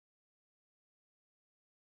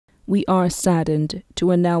We are saddened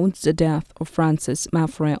to announce the death of Francis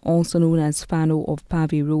Mathurin, also known as Fano of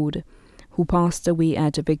Pavey Road, who passed away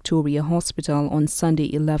at Victoria Hospital on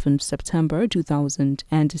Sunday 11 September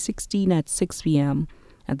 2016 at 6 p.m.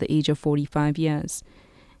 at the age of 45 years.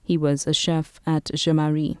 He was a chef at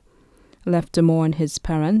Jean-Marie. Left to mourn his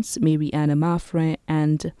parents, Mary Anna Mathurin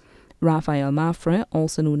and Raphael Mathurin,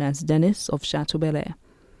 also known as Dennis of Chateau-Belair.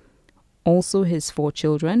 Also his 4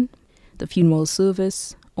 children. The funeral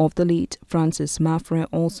service of the late Francis Mathurin,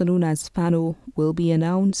 also known as Fano, will be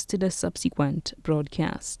announced in a subsequent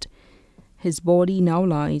broadcast. His body now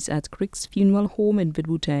lies at Crick's Funeral Home in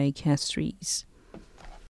Vidbouteille, Castries.